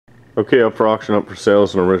Okay, up for auction, up for sale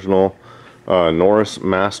is an original Norris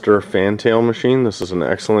Master Fantail machine. This is in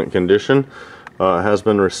excellent condition. It has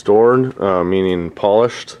been restored, meaning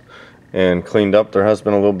polished and cleaned up. There has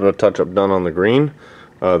been a little bit of touch-up done on the green.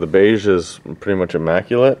 The beige is pretty much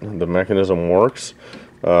immaculate. The mechanism works.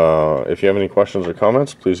 If you have any questions or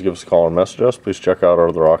comments, please give us a call or message us. Please check out our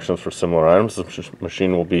other auctions for similar items. This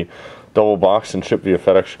machine will be double boxed and shipped via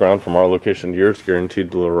FedEx ground from our location to yours,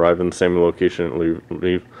 guaranteed to arrive in the same location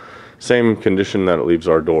and same condition that it leaves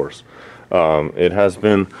our doors. It has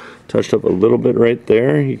been touched up a little bit right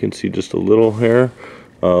there. You can see just a little hair,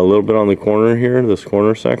 a little bit on the corner here, this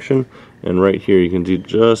corner section, and right here you can see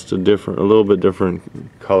just a little bit different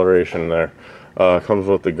coloration there. Comes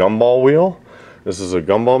with the gumball wheel. This is a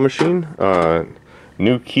gumball machine.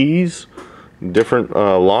 New keys, different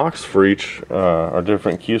locks for each, or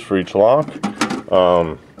different keys for each lock.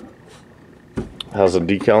 Has a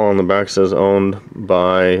decal on the back, says owned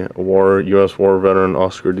by U.S. war veteran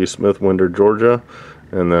Oscar D. Smith, Winder, Georgia,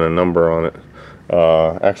 and then a number on it.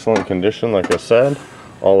 Excellent condition, like I said,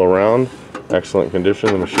 all around. Excellent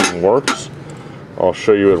condition. The machine works. I'll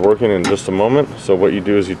show you it working in just a moment. So what you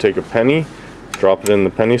do is you take a penny, drop it in the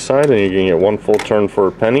penny side, and you can get one full turn for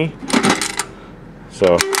a penny.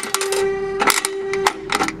 So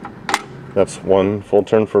that's one full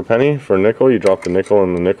turn for a penny. For a nickel, you drop the nickel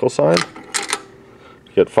in the nickel side.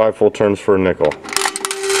 Get 5 full turns for a nickel.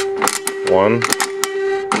 1,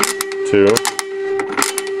 2,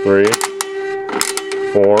 3,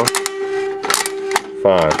 4,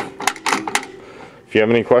 5. If you have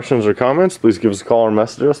any questions or comments, please give us a call or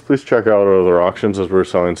message us. Please check out our other auctions as we're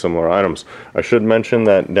selling similar items. I should mention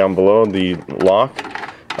that down below the lock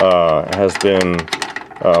has been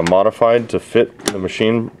modified to fit the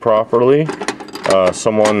machine properly.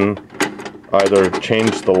 Someone either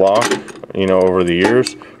changed the lock, over the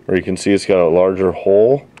years, where you can see it's got a larger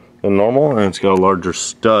hole than normal, and it's got a larger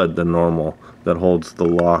stud than normal that holds the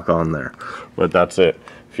lock on there. But that's it.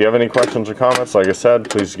 If you have any questions or comments, like I said,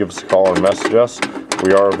 please give us a call or message us.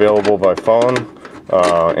 We are available by phone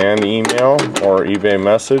and email or eBay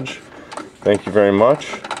message. Thank you very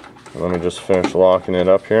much. Let me just finish locking it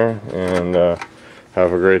up here, and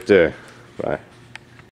have a great day. Bye.